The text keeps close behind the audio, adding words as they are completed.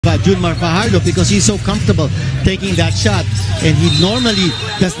Junmar Fajardo because he's so comfortable taking that shot and he normally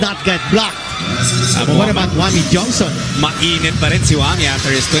does not get blocked. But what about Juami Tiongson? Mainit pa rin si Juami after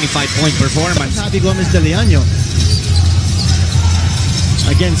his 25-point performance. Sabi Gomez de Leaño.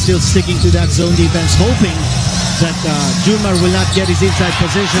 Again, still sticking to that zone defense, hoping that Junmar will not get his inside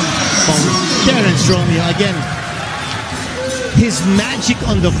position from Terrence Romeo. Again, his magic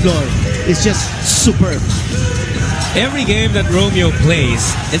on the floor is just superb. Every game that Romeo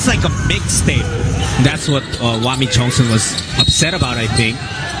plays, it's like a mixtape. That's what Juami Tiongson was upset about, I think.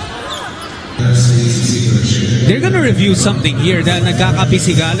 They're gonna review something here dahil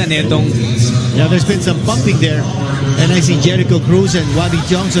nagkakapisigalan itong... Yeah, there's been some bumping there. And I see Jericho Cruz and Juami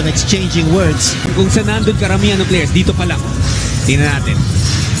Tiongson exchanging words. Kung saan nandun karamihan ng players, dito pa lang. Tingnan natin.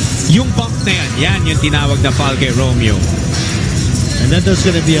 Yung bump na yan yung tinawag na foul kay Romeo. And then there's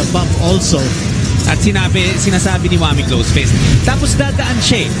gonna be a bump also. At sinasabi ni Juami close face. Tapos dadaan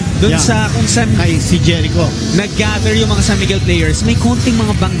siya doon sa kung saan kay si Jericho nag-gather yung mga San Miguel players. May konting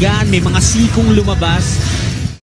mga banggaan, may mga sikong lumabas.